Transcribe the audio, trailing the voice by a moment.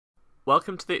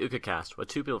Welcome to the Ukecast, where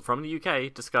two people from the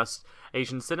UK discuss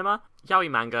Asian cinema, yaoi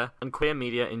manga, and queer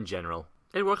media in general.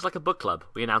 It works like a book club.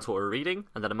 We announce what we're reading,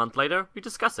 and then a month later, we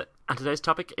discuss it. And today's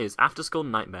topic is After School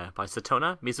Nightmare by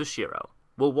Setona Mizushiro.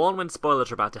 We'll warn when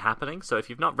spoilers are about to happening, so if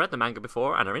you've not read the manga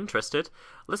before and are interested,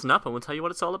 listen up and we'll tell you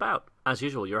what it's all about. As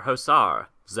usual, your hosts are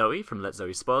Zoe from Let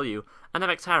Zoe Spoil You, and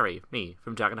Emek Tari, me,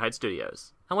 from Dragonhide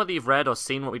Studios. And whether you've read or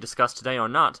seen what we discussed today or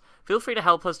not, feel free to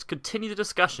help us continue the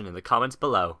discussion in the comments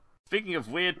below. Speaking of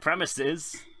weird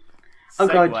premises, oh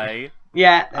segue, god,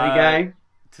 yeah, there we go.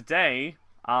 Today,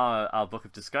 our book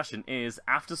of discussion is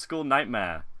After School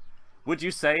Nightmare. Would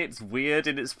you say it's weird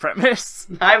in its premise?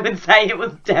 I would say it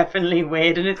was definitely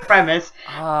weird in its premise.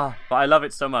 But I love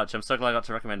it so much. I'm so glad I got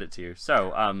to recommend it to you.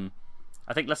 So,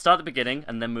 I think let's start at the beginning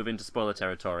and then move into spoiler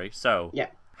territory. So, yeah.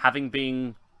 Having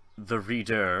been the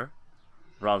reader,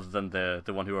 rather than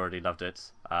the one who already loved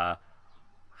it,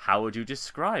 how would you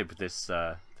describe this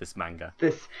manga?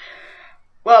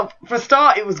 Well, for a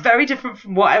start, it was very different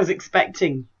from what I was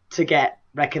expecting to get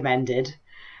recommended.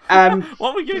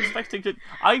 What were you expecting to...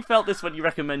 I felt this when you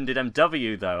recommended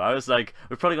MW, though. I was like,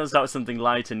 we're probably going to start with something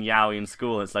light and yaoi in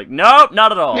school. And it's like, nope,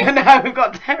 not at all. No, we've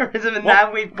got terrorism and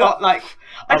now we've got, like...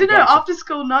 I don't know, After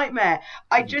School Nightmare.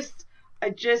 I just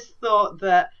thought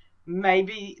that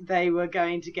maybe they were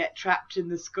going to get trapped in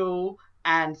the school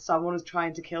and someone was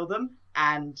trying to kill them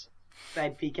and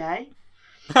they'd be gay.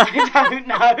 I don't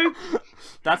know.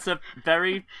 That's a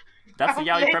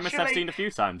yaoi premise I've seen a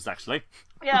few times, actually.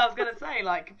 Yeah, I was gonna say,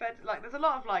 like, compared to, like, there's a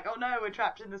lot of like, oh no, we're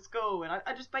trapped in the school, and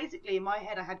I just basically in my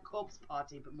head I had Corpse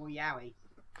Party, but more yaoi.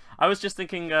 I was just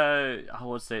thinking, how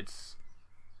was it?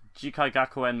 Jikai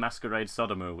Gakuen Masquerade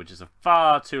Sodomu, which is a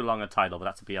far too long a title, but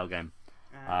that's a BL game.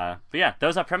 But yeah,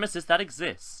 those are premises that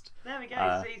exist. There we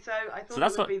go. See, so I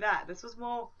thought it would be that. This was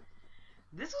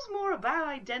more about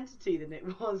identity than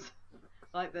it was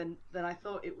like than I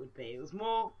thought it would be.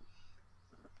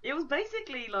 It was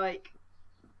basically like.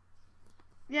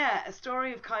 Yeah, a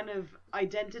story of kind of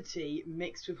identity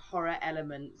mixed with horror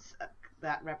elements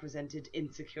that represented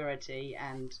insecurity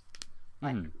and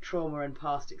like trauma and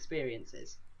past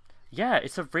experiences. Yeah,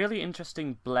 it's a really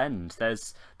interesting blend.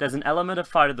 There's an element of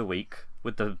Fight of the Week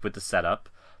with the setup.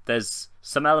 There's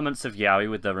some elements of yaoi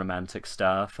with the romantic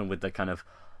stuff and with the kind of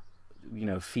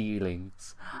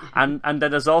feelings. and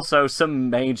then there's also some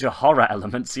major horror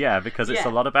elements, because it's a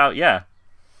lot about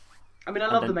I mean, I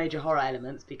love the major horror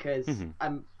elements because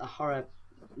I'm a horror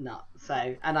nut.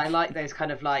 So, and I like those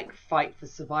kind of like fight for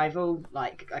survival,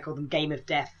 like I call them game of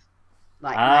death,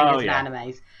 like mangas and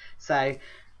animes. So,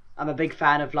 I'm a big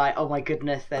fan of like, oh my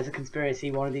goodness, there's a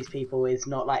conspiracy. One of these people is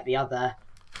not like the other,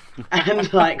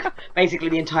 and like basically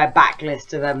the entire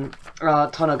backlist of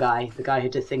Tonogai, the guy who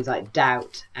does things like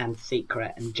Doubt and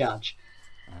Secret and Judge.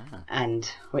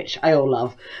 And which I all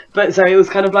love. But so it was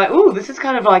kind of like, oh, this is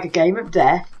kind of like a game of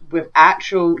death with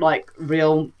actual like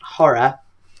real horror,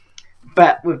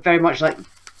 but with very much like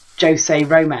josei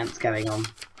romance going on.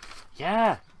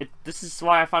 Yeah, this is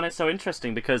why I find it so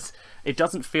interesting, because it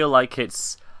doesn't feel like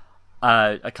it's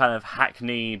a kind of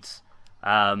hackneyed.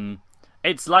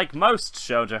 It's like most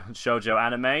shoujo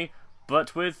anime,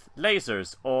 but with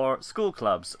lasers or school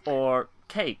clubs or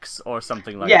cakes or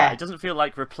something like that. It doesn't feel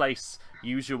like replace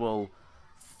usual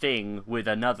thing with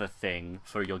another thing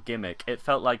for your gimmick. It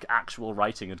felt like actual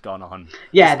writing had gone on.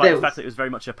 Despite the fact that it was very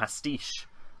much a pastiche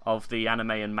of the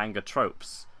anime and manga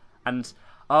tropes. And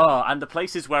the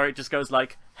places where it just goes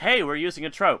like, hey, we're using a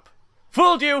trope.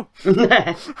 Fooled you!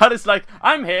 And it's like,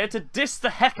 I'm here to diss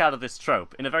the heck out of this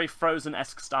trope in a very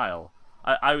Frozen-esque style.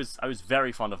 I was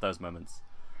very fond of those moments.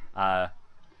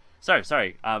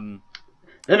 Sorry.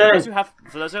 For those who have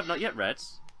not yet read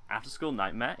After School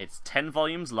Nightmare, it's 10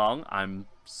 volumes long. I'm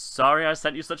sorry I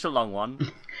sent you such a long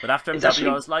one, but after MW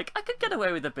I was like, I could get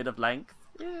away with a bit of length.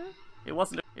 Yeah, it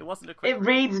wasn't a quick. It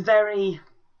reads very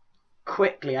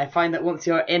quickly. I find that once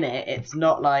you're in it, it's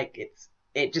not like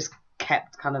it just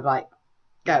kept kind of like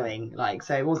going. Like,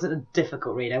 so it wasn't a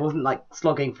difficult read. I wasn't like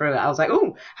slogging through it. I was like,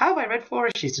 oh, how have I read 4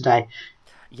 issues today?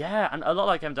 Yeah, and a lot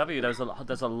like MW,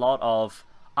 there's a lot of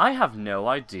I have no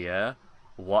idea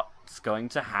what's going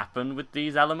to happen with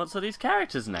these elements or these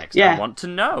characters next. I want to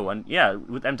know. And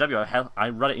with MW, I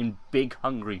read it in big,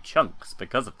 hungry chunks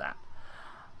because of that.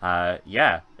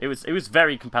 It was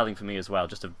very compelling for me as well.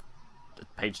 Just a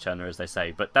page turner, as they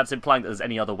say. But that's implying that there's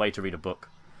any other way to read a book.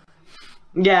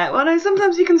 Yeah, well, no,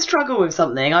 sometimes you can struggle with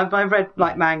something. I've read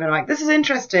like manga and I'm like, this is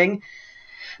interesting,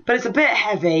 but it's a bit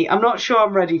heavy. I'm not sure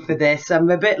I'm ready for this. I'm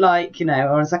a bit like, I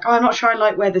was like, oh, I'm not sure I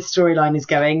like where this storyline is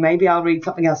going. Maybe I'll read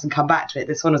something else and come back to it.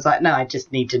 This one was like, no, I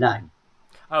just need to know.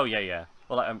 Oh, yeah.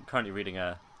 Well, I'm currently reading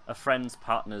a a friend's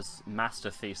partner's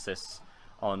master thesis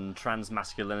on trans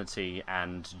masculinity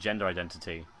and gender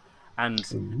identity,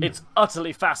 and it's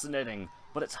utterly fascinating,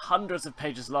 but it's hundreds of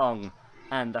pages long,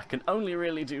 and I can only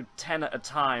really do 10 at a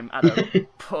time at a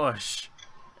push.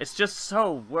 It's just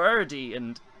so wordy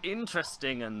and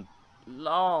interesting and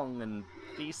long and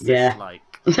thesis-like.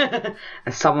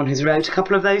 As someone who's wrote a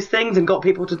couple of those things and got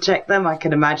people to check them, I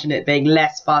can imagine it being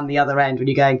less fun the other end when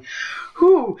you're going,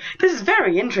 ooh, this is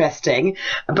very interesting.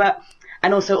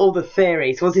 And also all the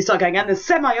theories. Once you start going, and the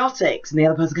semiotics, and the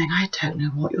other person going, I don't know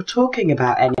what you're talking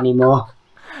about anymore.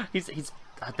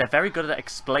 They're very good at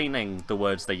explaining the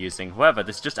words they're using. However,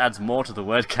 this just adds more to the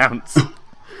word counts.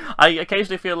 I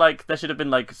occasionally feel like there should have been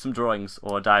like some drawings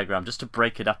or a diagram just to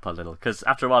break it up a little, because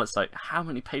after a while it's like, how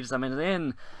many pages am I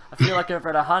in? I feel like I've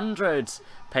read 100.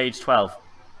 Page 12.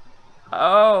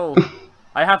 Oh,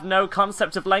 I have no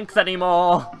concept of length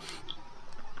anymore.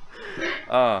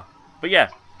 But yeah,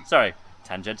 sorry,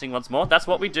 tangenting once more. That's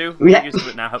what we do. We're used to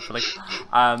it now, hopefully.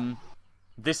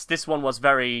 This one was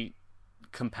very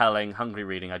compelling, hungry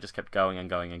reading. I just kept going and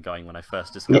going and going when I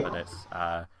first discovered it.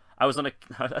 I was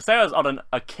on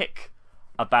a kick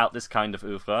about this kind of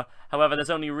oeuvre. However, there's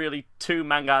only really 2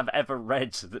 manga I've ever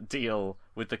read that deal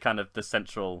with the kind of the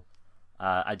central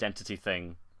identity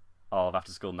thing of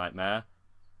After School Nightmare.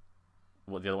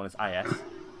 Well, the other one is IS.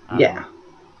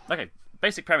 Okay,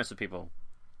 basic premise for people.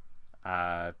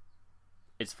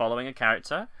 It's following a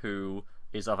character who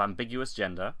is of ambiguous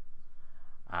gender,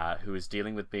 who is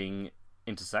dealing with being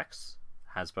intersex,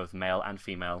 has both male and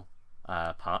female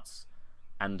parts,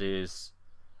 and is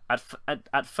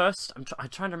at first, I'm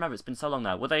trying to remember, it's been so long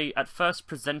now, were they at first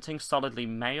presenting solidly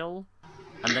male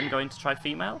and then going to try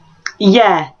female?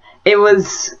 Yeah, it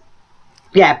was,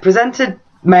 presented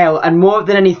male, and more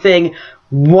than anything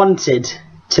wanted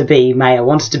to be male,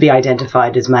 wanted to be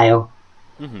identified as male.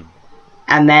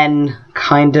 And then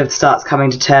kind of starts coming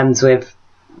to terms with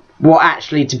what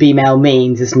actually to be male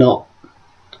means is not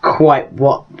quite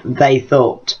what they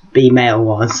thought be male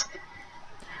was.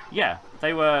 Yeah,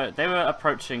 they were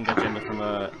approaching their gender from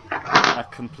a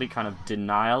complete kind of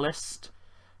denialist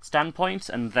standpoint,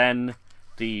 and then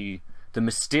the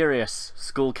mysterious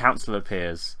school counselor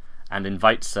appears and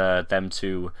invites them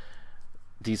to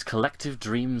these collective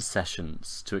dream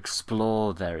sessions to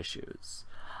explore their issues.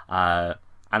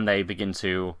 And they begin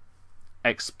to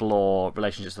explore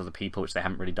relationships with other people, which they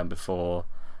haven't really done before,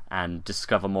 and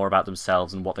discover more about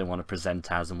themselves and what they want to present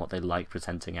as and what they like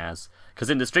presenting as. Because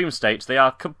in this dream state, they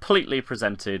are completely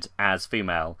presented as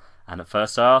female, and at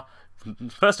first are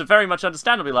very much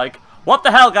understandably like, what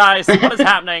the hell, guys? What is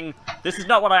happening? This is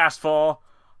not what I asked for.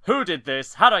 Who did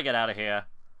this? How do I get out of here?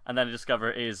 And then they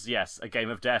discover it is, yes, a game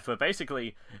of death, where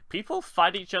basically people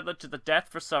fight each other to the death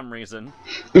for some reason,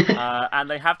 and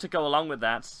they have to go along with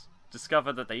that,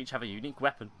 discover that they each have a unique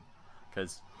weapon,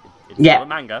 because it's still a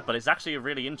manga, but it's actually a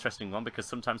really interesting one, because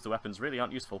sometimes the weapons really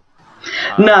aren't useful.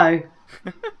 No.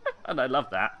 And I love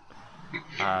that.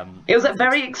 It was a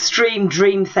very extreme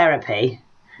dream therapy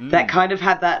that kind of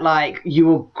had that, like, you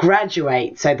will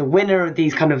graduate, so the winner of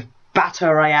these kind of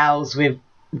battle royales with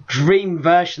dream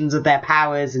versions of their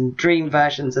powers and dream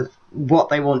versions of what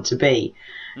they want to be,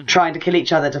 trying to kill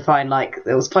each other to find, like,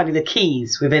 there was finding the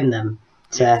keys within them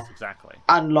to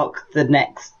unlock the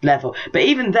next level. But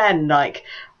even then, like,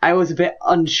 I was a bit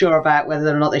unsure about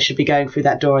whether or not they should be going through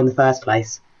that door in the first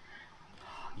place.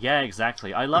 Yeah,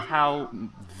 exactly. I love how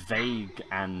vague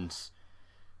and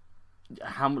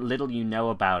how little you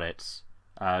know about it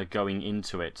going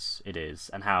into it is,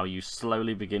 and how you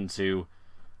slowly begin to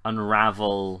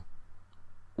unravel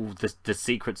the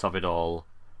secrets of it all,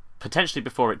 potentially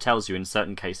before it tells you in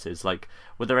certain cases. Like,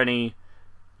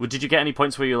 did you get any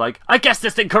points where you're like, I guessed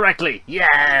this thing correctly?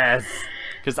 Yes!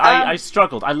 Because I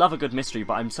struggled. I love a good mystery,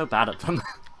 but I'm so bad at them.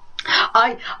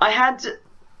 I had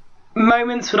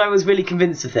moments when I was really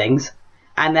convinced of things,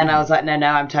 and then I was like, no,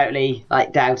 I'm totally,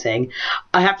 like, doubting.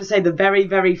 I have to say, the very,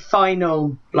 very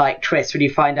final, like, twist, when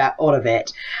you find out all of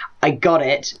it, I got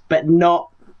it,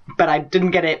 but I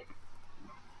didn't get it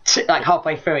like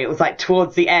halfway through. It was like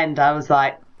towards the end, I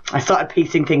started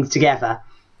piecing things together.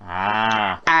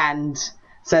 And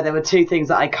so there were 2 things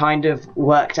that I kind of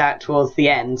worked out towards the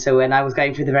end. So when I was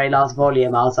going through the very last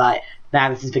volume, I was like, now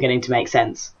this is beginning to make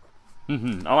sense. Oh,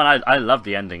 and I love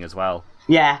the ending as well.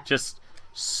 Yeah. Just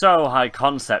so high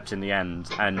concept in the end,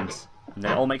 and it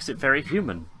all makes it very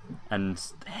human and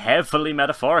heavily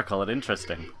metaphorical and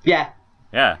interesting. Yeah.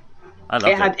 Yeah. I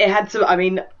loved it. It had some, I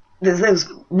mean, there's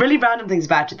really random things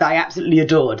about it that I absolutely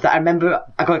adored, that I remember,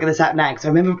 I can't get this out now, because I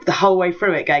remember the whole way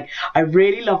through it going, I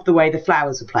really love the way the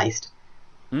flowers were placed.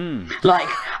 Like,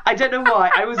 I don't know why,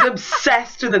 I was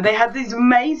obsessed with them. They had these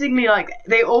amazingly, like,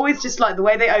 they always just, like, the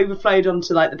way they overflowed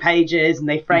onto, like, the pages and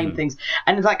they framed things.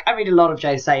 And it's like, I read a lot of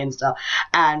Josei and stuff,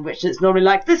 and which it's normally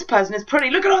like, this person is pretty,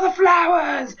 look at all the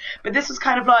flowers! But this was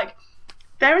kind of like,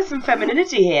 there is some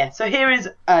femininity here. So here is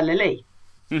Lily.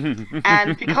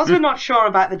 And because we're not sure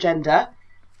about the gender,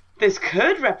 this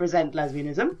could represent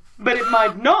lesbianism, but it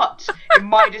might not. It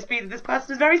might just be that this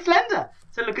person is very slender.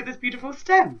 So look at this beautiful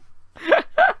stem.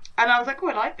 And I was like, oh,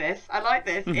 I like this. I like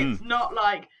this. It's not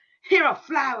like, here are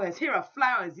flowers. Here are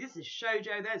flowers. This is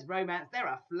shoujo. There's romance. There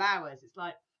are flowers. It's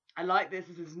like, I like this.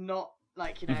 This is not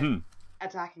like, you know,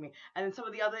 attacking me. And then some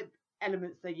of the other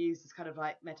elements they use as kind of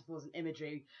like metaphors and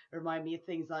imagery remind me of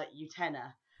things like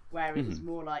Utena, where it was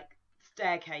more like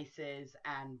staircases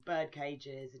and bird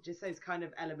cages, and just those kind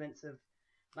of elements of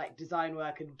like design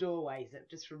work and doorways that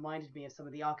just reminded me of some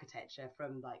of the architecture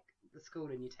from like the school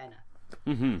in Utena.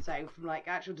 So from like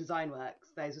actual design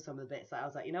works, those were some of the bits that I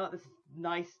was like, you know what, this is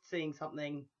nice seeing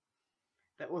something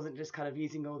that wasn't just kind of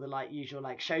using all the like usual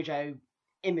like shoujo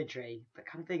imagery, but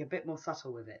kind of being a bit more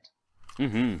subtle with it.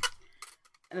 And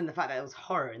then the fact that there was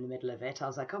horror in the middle of it, I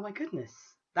was like, oh my goodness,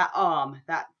 that arm,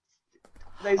 that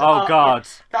God,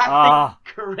 that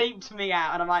thing creeped me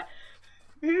out, and I'm like,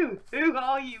 who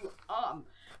are you, arm?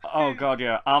 Oh God,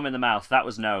 yeah, arm in the mouth. That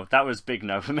was big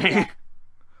no for me. Yeah.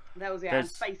 That was and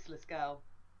faceless girl.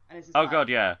 And it's just oh God,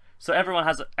 yeah. So everyone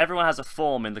has a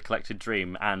form in the collected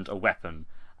dream and a weapon,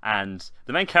 and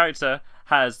the main character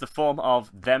has the form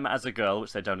of them as a girl,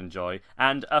 which they don't enjoy,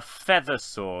 and a feather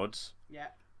sword. Yeah.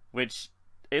 Which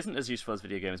isn't as useful as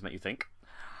video games make you think.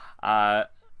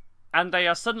 And they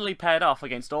are suddenly paired off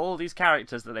against all these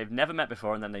characters that they've never met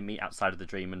before, and then they meet outside of the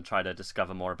dream and try to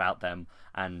discover more about them,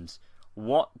 and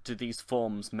what do these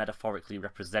forms metaphorically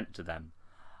represent to them.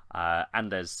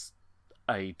 And there's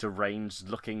a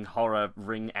deranged-looking horror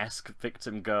ring-esque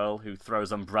victim girl who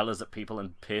throws umbrellas at people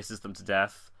and pierces them to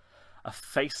death. A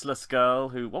faceless girl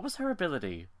who... What was her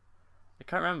ability? I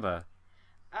can't remember.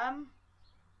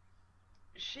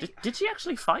 Did she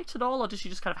actually fight at all, or did she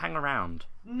just kind of hang around?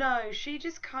 No, she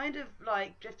just kind of,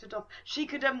 like, drifted off. She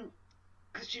could,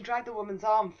 because she dragged the woman's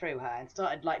arm through her and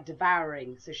started, like,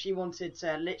 devouring, so she wanted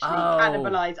to literally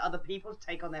cannibalise other people to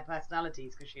take on their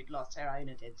personalities because she had lost her own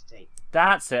identity.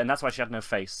 That's it, and that's why she had no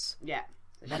face. Yeah.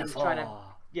 So she was trying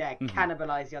to,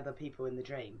 cannibalise the other people in the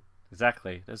dream.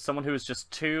 Exactly. There's someone who has just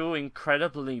two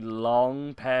incredibly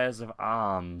long pairs of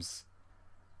arms.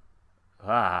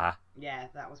 Ah. Yeah,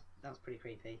 that was pretty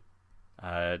creepy.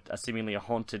 Seemingly a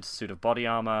haunted suit of body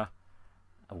armor,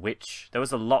 a witch. There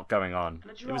was a lot going on.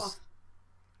 And a giraffe.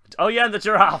 Oh yeah, and the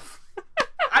giraffe.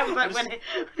 I was like, when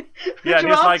yeah, and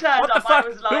he was like, what the fuck?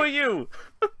 Like, who are you?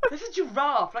 This is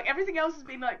giraffe. Like, everything else has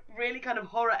been like really kind of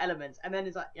horror elements, and then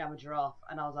it's like, yeah, I'm a giraffe,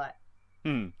 and I was like,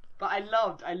 But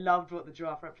I loved what the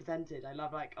giraffe represented. I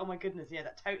love like, oh my goodness, yeah,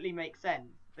 that totally makes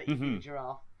sense that you be a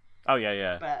giraffe. Oh yeah,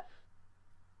 yeah. But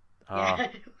yeah,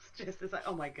 it's like,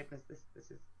 oh my goodness,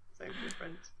 this is so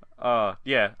different.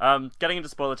 Yeah. Getting into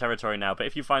spoiler territory now, but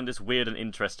if you find this weird and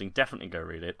interesting, definitely go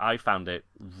read it. I found it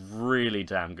really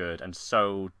damn good and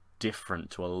so different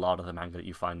to a lot of the manga that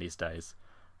you find these days.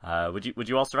 Would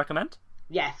you also recommend?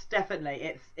 Yes,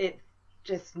 definitely. It's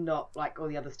just not like all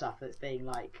the other stuff that's being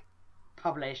like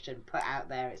published and put out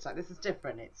there. It's like, this is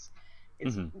different. It's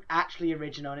actually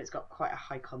original, and it's got quite a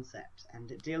high concept, and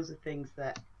it deals with things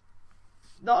that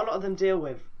not a lot of them deal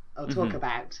with or talk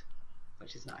about,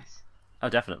 which is nice. Oh,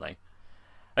 definitely.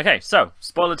 Okay, so,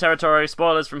 spoiler territory,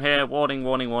 spoilers from here, warning,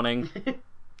 warning, warning.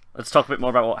 Let's talk a bit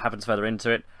more about what happens further into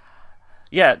it.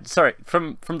 Yeah, sorry,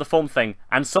 from the form thing,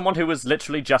 and someone who was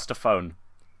literally just a phone.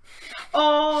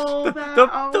 Oh,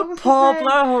 the poor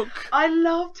bloke! I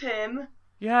loved him.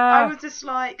 Yeah. I was just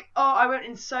like, I went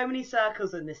in so many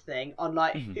circles in this thing on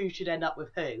like who should end up with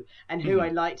who, and who I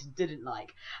liked and didn't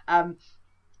like. I'm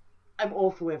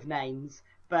awful with names,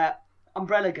 but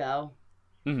Umbrella Girl,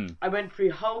 I went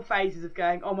through whole phases of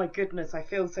going, oh my goodness, I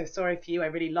feel so sorry for you, I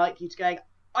really like you, to going,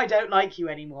 I don't like you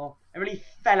anymore. I really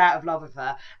fell out of love with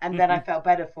her, and then I felt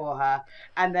better for her,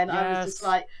 and then I was just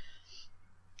like,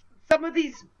 some of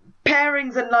these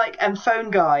pairings and Phone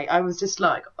Guy, I was just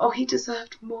like, oh, he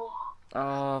deserved more.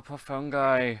 Oh, poor Phone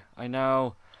Guy, I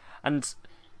know. And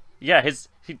yeah,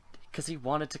 because he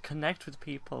wanted to connect with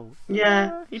people.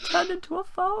 Yeah. He turned into a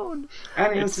phone.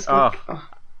 And it was just like,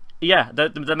 Yeah,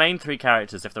 the main three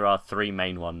characters, if there are three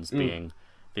main ones, being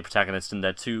the protagonist and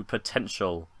their two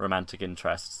potential romantic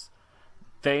interests,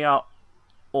 they are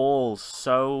all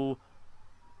so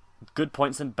good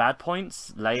points and bad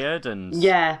points, layered, and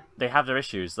they have their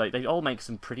issues. Like, they all make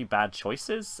some pretty bad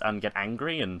choices and get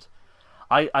angry, and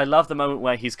I love the moment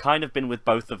where he's kind of been with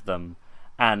both of them,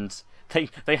 and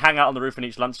they hang out on the roof and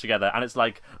eat lunch together, and it's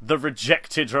like the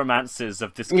rejected romances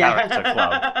of this character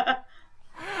club.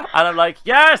 And I'm like,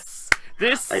 yes,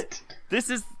 this is this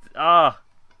is the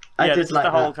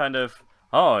whole kind of,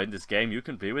 oh, in this game you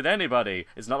can be with anybody.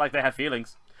 It's not like they have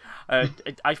feelings.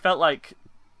 I felt like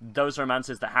those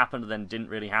romances that happened and then didn't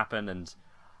really happen, and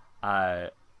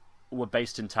were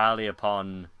based entirely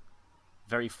upon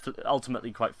very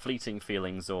ultimately quite fleeting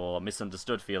feelings or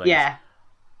misunderstood feelings. Yeah.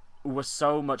 Were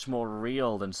so much more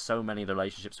real than so many of the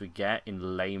relationships we get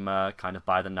in lamer, kind of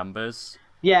by the numbers.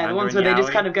 Yeah, the ones where they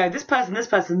just kind of go, this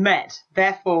person met,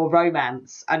 therefore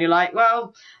romance. And you're like,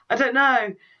 well, I don't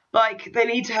know. Like, they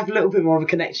need to have a little bit more of a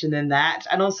connection than that.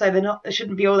 And also, they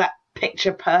shouldn't be all that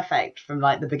picture perfect from,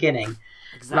 like, the beginning.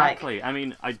 Exactly. Like, I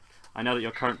mean, I know that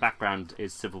your current background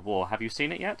is Civil War. Have you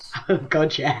seen it yet? Oh,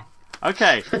 God, yeah.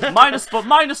 Okay,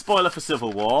 minor spoiler for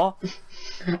Civil War.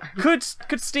 Could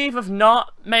Steve have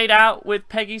not made out with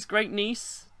Peggy's great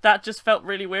niece? That just felt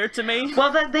really weird to me.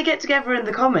 Well, they get together in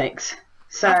the comics,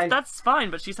 so that's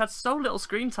fine. But she's had so little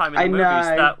screen time in the movies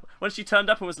that when she turned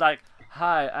up and was like,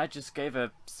 "Hi, I just gave a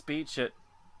speech at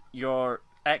your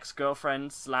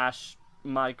ex-girlfriend /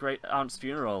 my great aunt's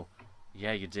funeral."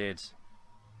 Yeah, you did.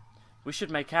 We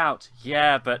should make out.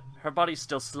 Yeah, but her body's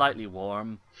still slightly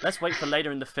warm. Let's wait for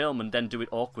later in the film and then do it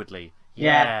awkwardly.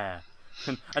 Yeah.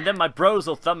 And then my bros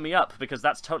will thumb me up because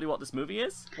that's totally what this movie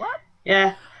is. What?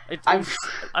 Yeah. I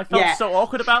felt so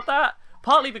awkward about that.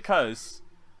 Partly because,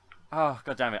 oh,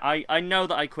 god damn it, I know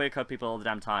that I queer code people all the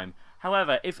damn time.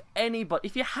 However, if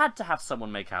you had to have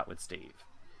someone make out with Steve,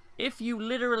 if you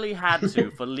literally had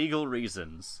to for legal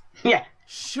reasons, yeah,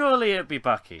 surely it'd be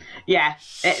Bucky. Yeah,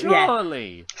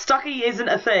 surely. Yeah. Stucky isn't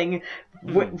a thing.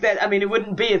 I mean, it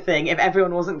wouldn't be a thing if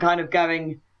everyone wasn't kind of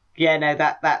going, yeah, no,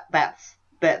 that's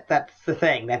the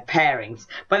thing. They're pairings.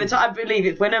 By the time I believe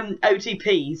it, when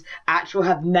OTPs actually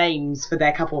have names for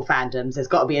their couple fandoms, there's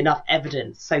got to be enough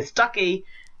evidence. So Stucky.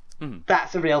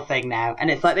 That's a real thing now, and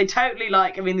it's like they totally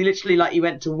like. I mean, they literally like you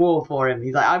went to war for him.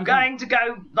 He's like, I'm going to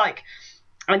go like.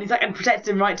 And he's like, and protect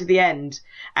him right to the end.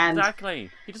 And exactly.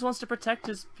 He just wants to protect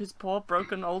his poor,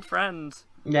 broken old friend.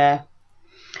 Yeah.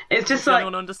 It's just like... no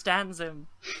one understands him.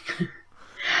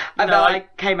 I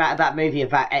came out of that movie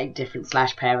about 8 different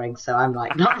slash pairings, so I'm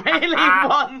like, not really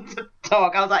one to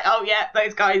talk. I was like, oh yeah,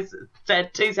 those guys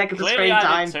said 2 seconds of screen time.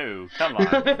 I did too. Come on.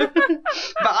 But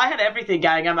I had everything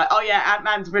going. I'm like, oh yeah,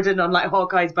 Ant-Man's written on like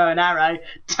Hawkeye's bow and arrow.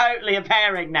 Totally a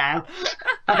pairing now.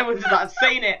 I was just like, I've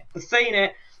seen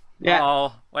it. Yeah.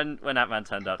 Oh, when Ant-Man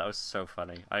turned out, that was so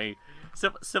funny.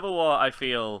 Civil War, I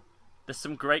feel there's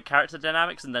some great character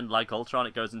dynamics, and then like Ultron,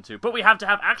 it goes into, but we have to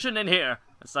have action in here.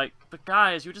 It's like, but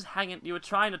guys, you were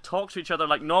trying to talk to each other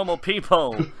like normal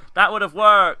people. That would have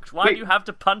worked. Why do you have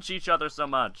to punch each other so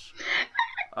much?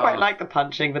 I quite like the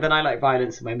punching, but then I like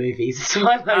violence in my movies, so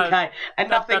I'm okay. And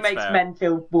nothing makes men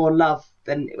feel more love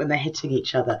than when they're hitting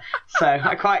each other. So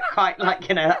I quite like,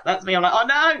 that's me. I'm like, oh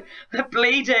no, they're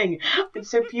bleeding.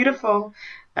 It's so beautiful.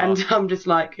 And I'm just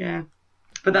like, yeah.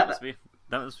 But that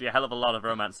must be a hell of a lot of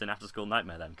romance in After School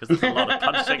Nightmare then, because there's a lot of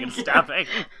punching and stabbing.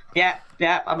 Yeah.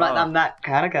 I'm that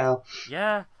kind of girl.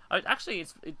 Yeah. Actually,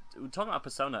 we were talking about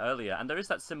Persona earlier, and there is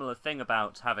that similar thing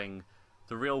about having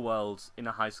the real world in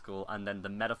a high school and then the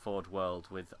metaphor world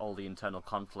with all the internal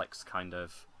conflicts kind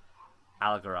of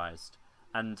allegorized.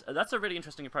 And that's a really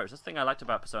interesting approach. That's the thing I liked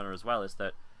about Persona as well, is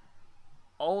that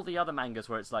all the other mangas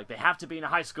where it's like, they have to be in a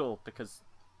high school because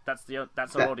that's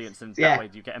our audience, and that way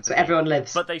you get empathy. So everyone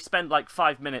lives. But they spend like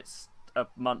 5 minutes a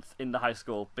month in the high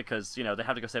school because, they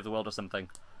have to go save the world or something.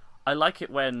 I like it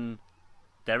when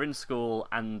they're in school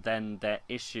and then their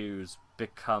issues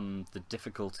become the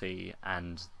difficulty,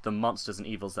 and the monsters and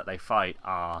evils that they fight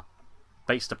are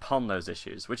based upon those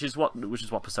issues, which is what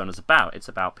Persona's about. It's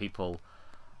about people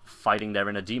fighting their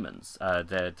inner demons.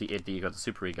 The id, the ego, the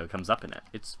superego comes up in it.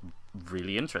 It's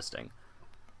really interesting.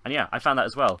 And yeah, I found that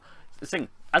as well. The thing,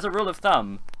 as a rule of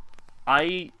thumb,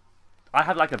 I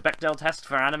have like a Bechdel test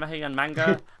for anime and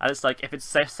manga, and it's like, if it's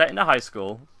set in a high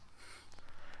school,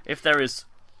 if there is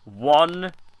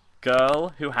one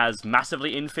girl who has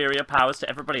massively inferior powers to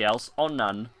everybody else, or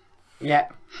none, yeah,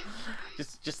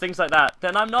 just things like that,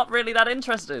 then I'm not really that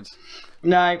interested.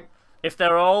 No. If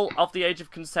they're all of the age of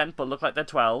consent but look like they're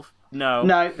 12, no.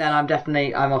 No, then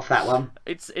I'm off that one.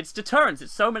 It's deterrence.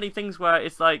 It's so many things where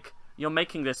it's like, you're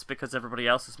making this because everybody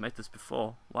else has made this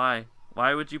before. Why?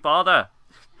 Why would you bother?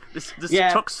 This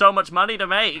took so much money to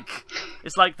make.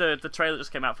 It's like the trailer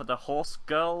just came out for the Horse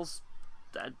Girls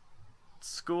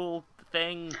school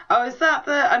thing. Oh, is that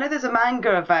I know there's a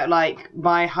manga about like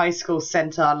my high school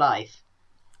sent our life.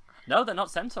 No, they're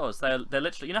not centaurs. They're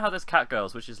literally... You know how there's cat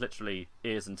girls, which is literally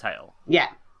ears and tail? Yeah.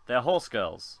 They're horse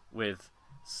girls with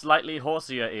slightly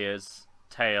horsier ears,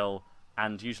 tail,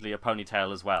 and usually a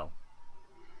ponytail as well.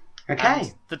 Okay.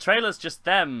 And the trailer's just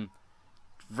them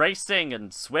racing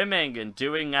and swimming and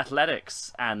doing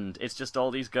athletics, and it's just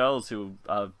all these girls who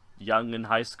are young and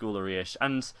high schooler-ish.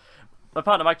 And my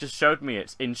partner Mike just showed me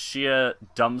it in sheer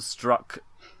dumbstruck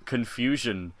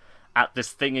confusion at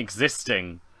this thing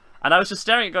existing. And I was just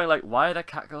staring at it going like, why are there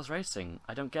cat girls racing?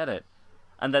 I don't get it.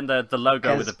 And then the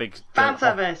logo with a big fan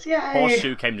service, yay!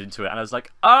 Horseshoe came into it, and I was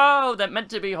like, oh, they're meant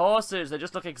to be horses. They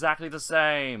just look exactly the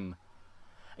same.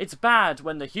 It's bad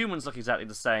when the humans look exactly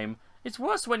the same. It's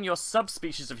worse when your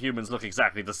subspecies of humans look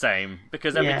exactly the same,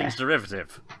 because everything's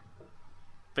derivative.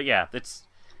 But yeah, it's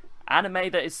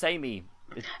anime that is samey.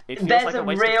 It feels There's like a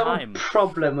waste of time.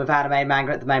 Problem with anime and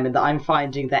manga at the moment that I'm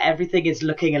finding that everything is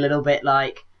looking a little bit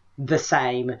like the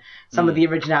same. Some of the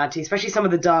originality, especially some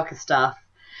of the darker stuff,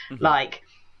 like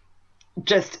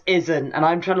just isn't. And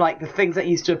I'm trying to, like, the things that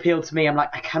used to appeal to me, I'm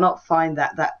like, I cannot find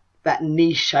that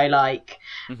niche I like.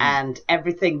 And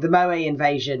everything, the Moe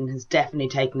invasion has definitely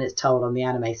taken its toll on the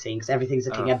anime scene, because everything's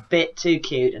looking a bit too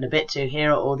cute and a bit too,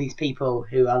 here are all these people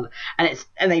who are, and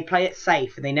they play it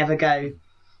safe and they never go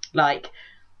like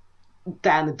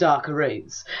down the darker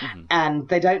routes, and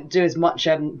they don't do as much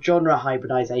genre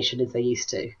hybridization as they used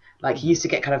to. Like, you used to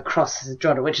get kind of cross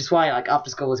genre, which is why, like, After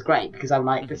School was great, because I'm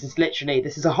like, this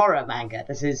is a horror manga.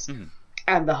 This is,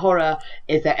 and the horror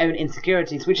is their own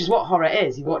insecurities, which is what horror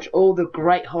is. You watch all the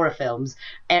great horror films,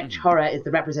 each horror is the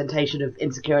representation of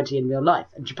insecurity in real life.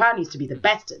 And Japan used to be the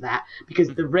best at that, because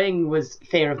The Ring was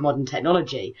fear of modern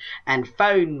technology, and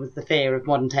Phone was the fear of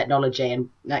modern technology, and,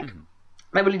 like,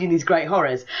 they were leading these great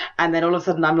horrors. And then all of a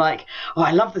sudden I'm like, oh,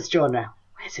 I love this genre.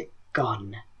 Where's it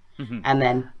gone? And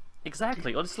then...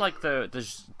 Exactly. Well, it's like the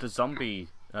zombie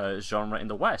genre in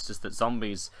the West, is that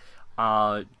zombies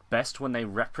are best when they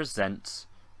represent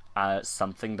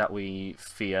something that we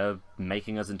fear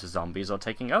making us into zombies or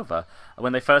taking over.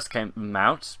 When they first came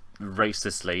out,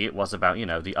 racistly, it was about, you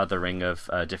know, the othering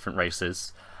of different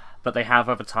races. But they have,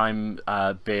 over time,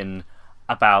 been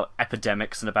about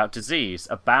epidemics and about disease,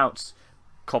 about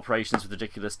corporations with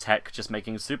ridiculous tech just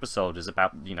making super soldiers,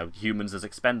 about, you know, humans as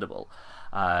expendable,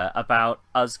 about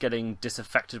us getting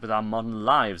disaffected with our modern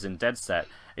lives in Dead Set.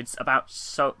 It's about,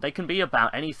 so they can be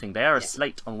about anything. They are a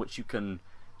slate on which you can...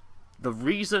 The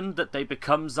reason that they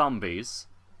become zombies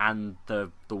and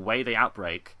the way they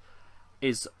outbreak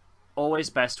is always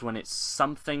best when it's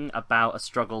something about a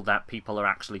struggle that people are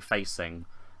actually facing,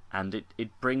 and it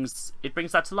brings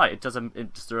that to light. It does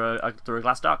it through a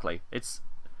glass darkly.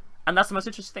 And that's the most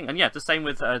interesting thing. And yeah, the same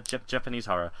with Japanese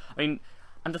horror. I mean,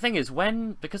 and the thing is,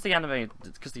 because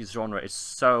the genre is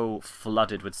so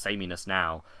flooded with sameness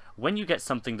now, when you get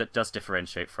something that does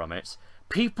differentiate from it,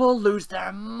 people lose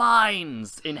their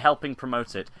minds in helping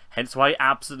promote it. Hence why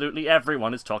absolutely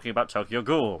everyone is talking about Tokyo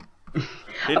Ghoul.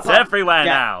 It's everywhere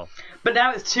now. But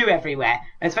now it's too everywhere,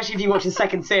 especially if you watch the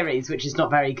second series, which is not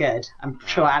very good. I'm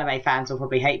sure anime fans will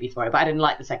probably hate me for it, but I didn't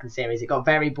like the second series. It got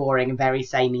very boring and very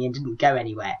samey and didn't go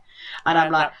anywhere. And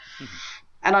I'm like,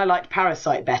 and I liked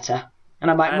Parasite better. And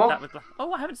I'm like, what?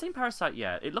 Oh, I haven't seen Parasite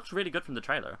yet. It looks really good from the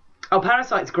trailer. Oh,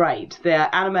 Parasite's great.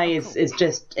 The anime is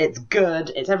just, it's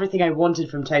good. It's everything I wanted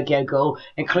from Tokyo Ghoul,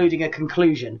 including a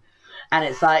conclusion. And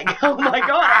it's like, oh my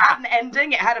god, it had an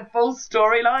ending, it had a full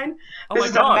storyline.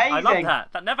 This is amazing. I love that.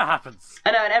 That never happens.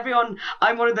 I know, and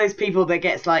I'm one of those people that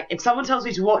gets like, if someone tells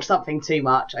me to watch something too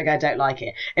much, I go, I don't like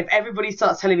it. If everybody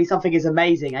starts telling me something is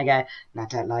amazing, I go, no, I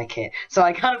don't like it. So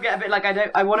I kind of get a bit like,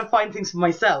 I want to find things for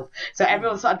myself. So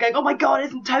everyone started going, oh my god,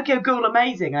 isn't Tokyo Ghoul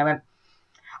amazing? And I went,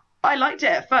 I liked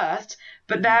it at first,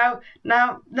 but now,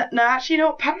 actually, you know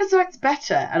what, Parasite's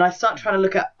better. And I start trying to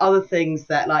look at other things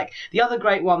that, like, the other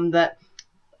great one that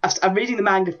I'm reading the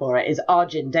manga for it is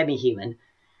Arjun Demi-Human,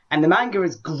 and the manga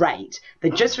is great.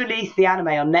 They just released the anime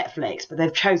on Netflix, but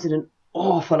they've chosen an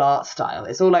awful art style.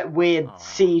 It's all like weird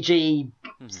CG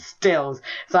stills.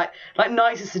 It's like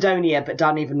Knights of Sidonia, but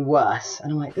done even worse.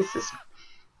 And I'm like, this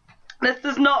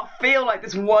does not feel like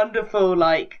this wonderful,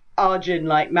 like, Arjun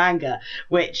like manga,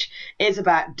 which is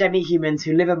about demi-humans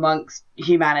who live amongst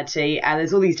humanity, and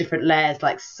there's all these different layers,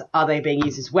 like, are they being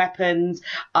used as weapons,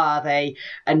 are they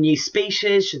a new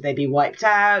species, should they be wiped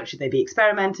out, should they be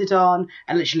experimented on?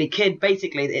 And literally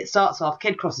basically it starts off,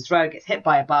 kid crosses road, gets hit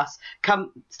by a bus,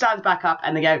 stands back up,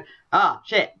 and they go, ah,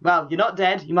 shit, well, you're not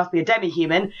dead, you must be a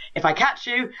demi-human, if I catch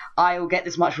you I will get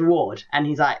this much reward. And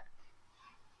he's like,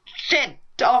 shit,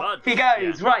 off he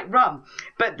goes, right, run.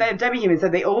 But they're demi-humans, so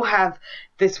they all have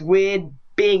this weird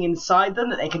being inside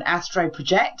them that they can astro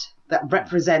project that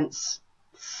represents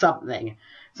something.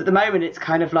 So at the moment, it's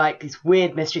kind of like these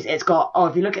weird mysteries. It's got,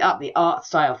 if you look it up, the art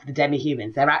style for the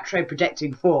demi-humans, their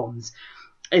astro-projecting forms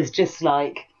is just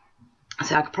like,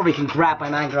 so I probably can grab my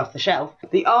manga off the shelf.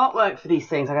 The artwork for these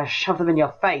things, I'm going to shove them in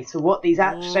your face, for what these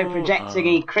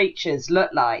astro-projecting creatures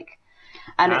look like.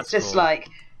 And it's just cool. Like,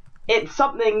 it's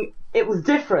something, it was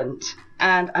different.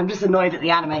 And I'm just annoyed that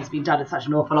the anime has been done in such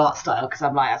an awful art style, because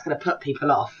I'm like, that's going to put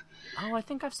people off. Oh, I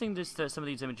think I've seen some of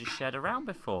these images shared around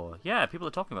before. Yeah, people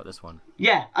are talking about this one.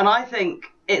 Yeah, and I think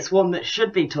it's one that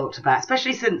should be talked about,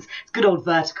 especially since it's good old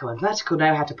Vertical, and Vertical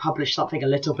know how to publish something a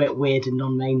little bit weird and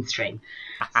non-mainstream.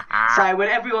 So when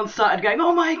everyone started going,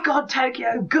 oh my god,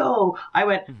 Tokyo Ghoul, I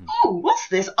went, oh, what's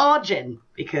this, Arjun?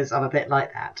 Because I'm a bit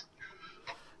like that.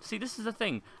 See, this is the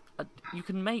thing. You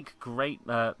can make great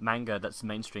manga that's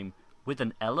mainstream with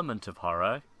an element of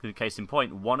horror. Case in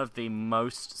point, one of the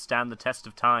most stand the test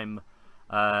of time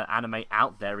anime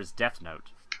out there is Death Note.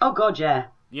 Oh god, yeah.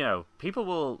 You know, people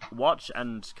will watch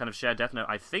and kind of share Death Note,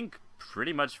 I think,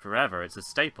 pretty much forever. It's a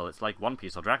staple. It's like One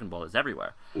Piece or Dragon Ball. It's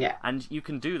everywhere. Yeah. And you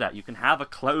can do that. You can have a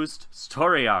closed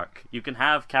story arc. You can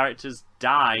have characters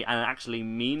die and actually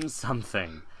mean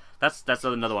something. That's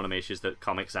another one of my issues that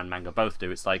comics and manga both do.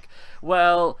 It's like,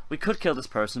 well, we could kill this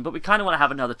person, but we kind of want to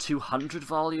have another 200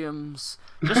 volumes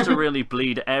just to really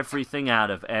bleed everything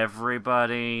out of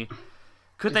everybody.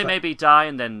 Could they maybe die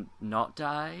and then not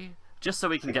die? Just so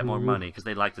we can get more money, because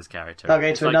they like this character. They'll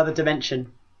go to another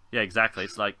dimension. Yeah, exactly.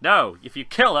 It's like, no, if you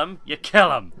kill him, you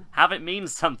kill him. Have it mean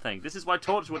something. This is why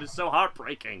Torchwood is so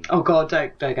heartbreaking. Oh god,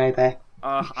 don't go there.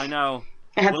 I know.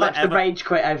 I had such the rage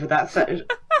quit over that.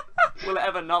 Will it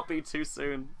ever not be too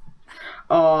soon?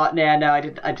 Oh, no, I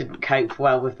didn't cope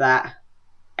well with that.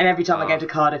 And every time I go to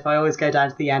Cardiff, I always go down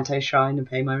to the Yanto Shrine and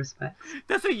pay my respects.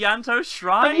 There's a Yanto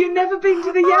Shrine? Have you never been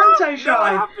to the Yanto Shrine? No,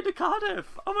 I haven't been to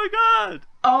Cardiff. Oh my god.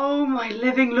 Oh my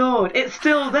living lord. It's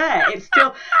still there. It's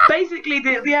still... Basically,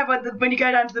 when you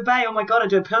go down to the bay, oh my god, I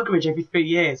do a pilgrimage every 3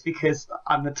 years because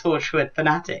I'm a Torchwood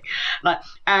fanatic.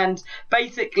 And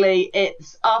basically,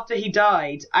 it's after he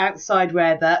died, outside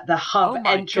where the hub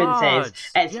entrance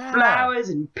is. It's flowers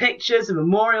and pictures and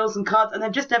memorials and cards, and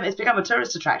it's become a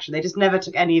tourist attraction. They just never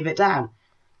took any of it down.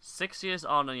 6 years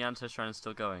on and Yanto Shrine is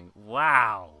still going.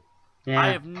 Wow. Yeah. I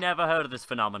have never heard of this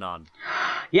phenomenon.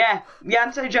 Yeah,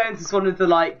 Yanto Jones is one of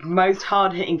the most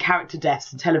hard-hitting character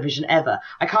deaths in television ever.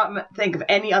 I can't think of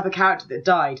any other character that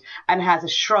died and has a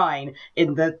shrine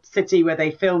in the city where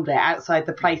they filmed it, outside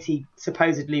the place he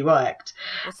supposedly worked.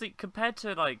 Well, see, compared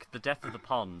to the death of the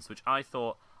Ponds, which I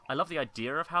love the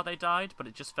idea of how they died, but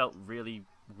it just felt really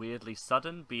weirdly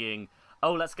sudden, being,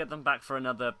 oh, let's get them back for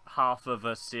another half of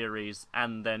a series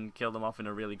and then kill them off in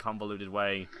a really convoluted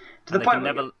way. To the point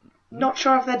where not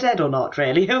sure if they're dead or not,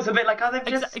 really. It was a bit like, oh, they've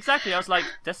just... Exactly, I was like,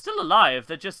 they're still alive,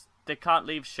 they can't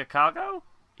leave Chicago?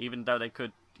 Even though they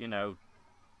could,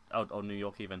 or New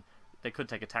York even. They could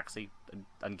take a taxi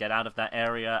and get out of that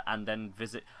area and then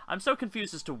visit... I'm so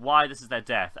confused as to why this is their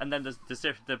death. And then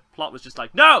the plot was just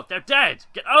like, no, they're dead!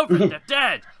 Get over it, they're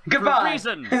dead! Goodbye! For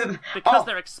reasons! Because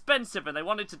they're expensive and they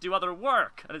wanted to do other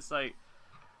work! And it's like...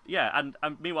 Yeah, and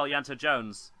meanwhile, Yanto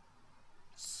Jones...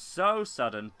 So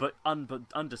sudden, but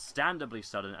understandably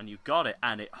sudden, and you got it,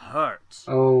 and it hurt.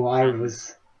 Oh, And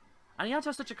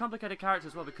Yanto's such a complicated character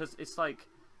as well, because it's like,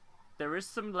 there is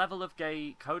some level of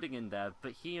gay coding in there,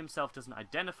 but he himself doesn't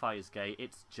identify as gay,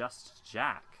 it's just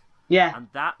Jack. Yeah. And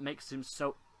that makes him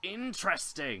so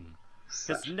interesting.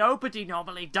 Because nobody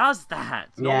normally does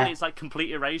that. Normally it's like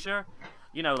complete erasure.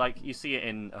 You see it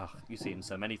in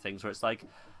so many things, where it's like,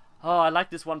 oh, I like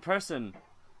this one person.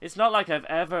 It's not like I've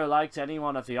ever liked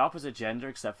anyone of the opposite gender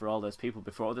except for all those people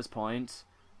before this point.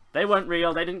 They weren't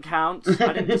real, they didn't count.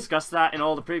 I didn't discuss that in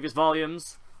all the previous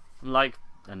volumes.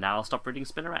 And now I'll stop reading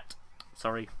Spinneret.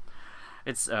 Sorry.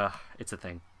 It's a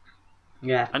thing.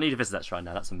 Yeah. I need to visit that shrine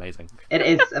now, that's amazing. It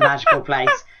is a magical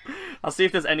place. I'll see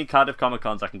if there's any Cardiff Comic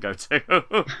Cons I can go to.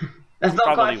 There's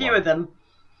not quite a few of them.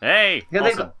 Hey!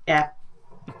 Awesome. Yeah.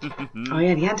 Oh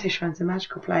yeah, the Yanto Shrine's a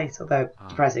magical place, although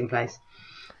depressing place.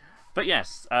 But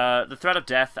yes, the threat of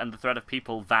death and the threat of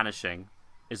people vanishing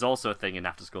is also a thing in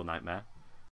After School Nightmare.